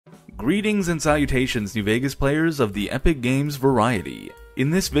Greetings and salutations, New Vegas players of the Epic Games variety.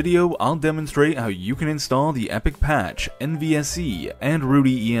 In this video, I'll demonstrate how you can install the Epic patch, NVSE, and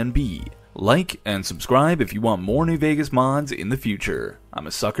Rudy ENB. Like and subscribe if you want more New Vegas mods in the future. I'm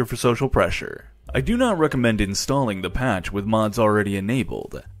a sucker for social pressure. I do not recommend installing the patch with mods already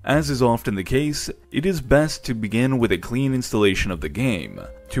enabled. As is often the case, it is best to begin with a clean installation of the game.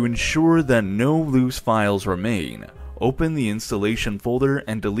 To ensure that no loose files remain, open the installation folder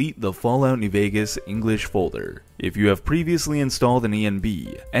and delete the Fallout New Vegas English folder. If you have previously installed an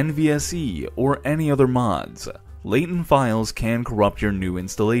ENB, NVSE, or any other mods, latent files can corrupt your new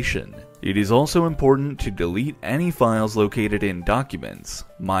installation. It is also important to delete any files located in Documents,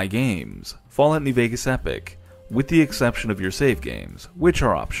 My Games, Fallout New Vegas Epic, with the exception of your save games, which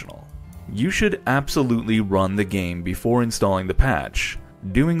are optional. You should absolutely run the game before installing the patch.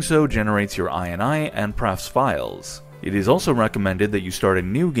 Doing so generates your INI and prefs files. It is also recommended that you start a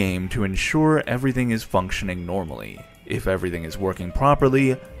new game to ensure everything is functioning normally. If everything is working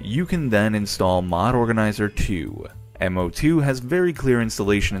properly, you can then install Mod Organizer 2. MO2 has very clear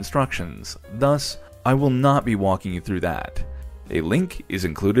installation instructions, thus, I will not be walking you through that. A link is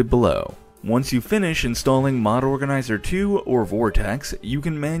included below. Once you finish installing Mod Organizer 2 or Vortex, you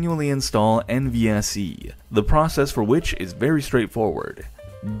can manually install NVSE, the process for which is very straightforward.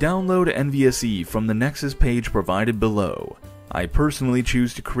 Download NVSE from the Nexus page provided below. I personally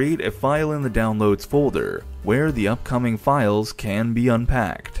choose to create a file in the Downloads folder, where the upcoming files can be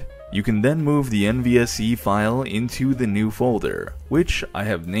unpacked. You can then move the NVSE file into the new folder, which I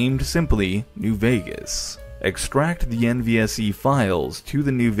have named simply New Vegas. Extract the NVSE files to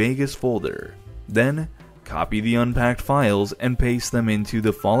the New Vegas folder. Then, copy the unpacked files and paste them into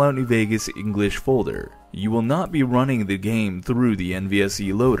the Fallout New Vegas English folder. You will not be running the game through the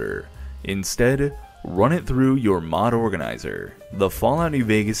NVSE loader. Instead, run it through your mod organizer. The Fallout New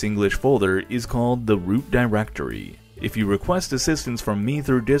Vegas English folder is called the root directory. If you request assistance from me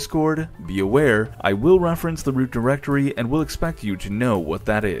through Discord, be aware I will reference the root directory and will expect you to know what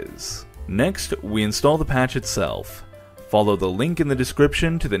that is. Next, we install the patch itself. Follow the link in the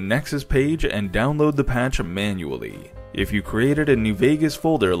description to the Nexus page and download the patch manually. If you created a New Vegas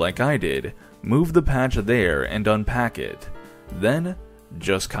folder like I did, move the patch there and unpack it. Then,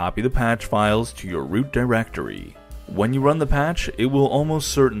 just copy the patch files to your root directory. When you run the patch, it will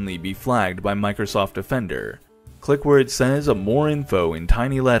almost certainly be flagged by Microsoft Defender. Click where it says More Info in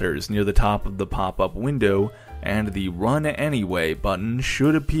tiny letters near the top of the pop-up window, and the Run Anyway button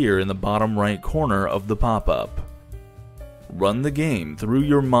should appear in the bottom right corner of the pop-up. Run the game through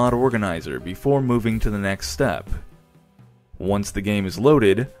your mod organizer before moving to the next step. Once the game is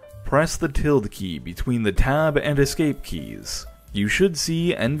loaded, press the tilde key between the tab and escape keys. You should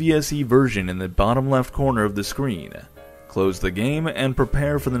see NVSE version in the bottom left corner of the screen. Close the game and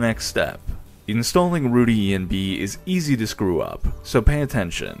prepare for the next step. Installing Rudy ENB is easy to screw up, so pay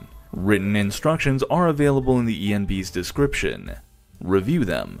attention. Written instructions are available in the ENB's description. Review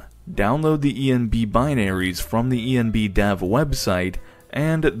them. Download the ENB binaries from the ENB dev website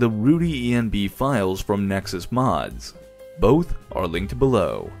and the Rudy ENB files from Nexus Mods. Both are linked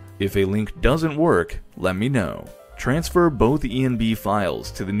below. If a link doesn't work, let me know. Transfer both ENB files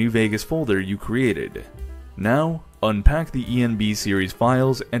to the New Vegas folder you created. Now, unpack the ENB series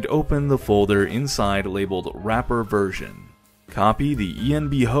files and open the folder inside labeled Wrapper Version. Copy the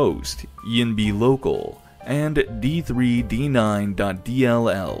ENB host, ENB local, and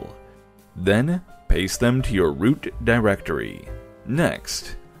d3d9.dll. Then, paste them to your root directory.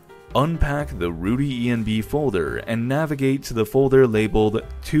 Next, unpack the Rudy ENB folder and navigate to the folder labeled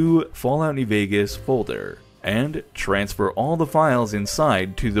To Fallout New Vegas folder, and transfer all the files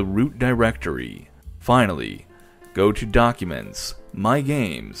inside to the root directory. Finally, go to Documents, My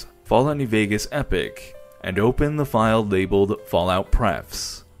Games, Fallout New Vegas Epic, and open the file labeled Fallout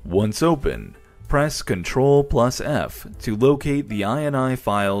Prefs. Once open, press Ctrl+F to locate the INI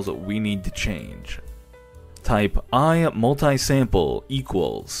files we need to change. Type iMultiSample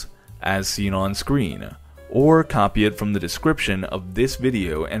equals, as seen on screen, or copy it from the description of this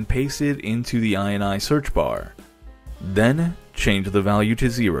video and paste it into the INI search bar. Then, change the value to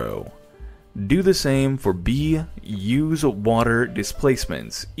 0. Do the same for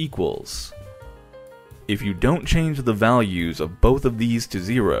bUseWaterDisplacements equals. If you don't change the values of both of these to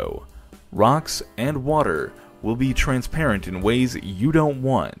 0, rocks and water will be transparent in ways you don't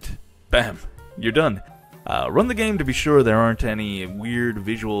want. Bam! You're done. Run the game to be sure there aren't any weird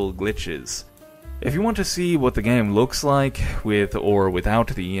visual glitches. If you want to see what the game looks like with or without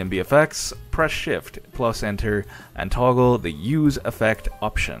the ENB effects, press Shift plus Enter and toggle the Use Effect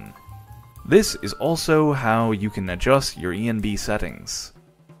option. This is also how you can adjust your ENB settings.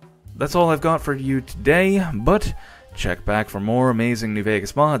 that's all I've got for you today, but check back for more amazing New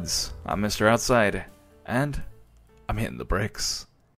Vegas mods. I'm Mr. Outside, and I'm hitting the bricks.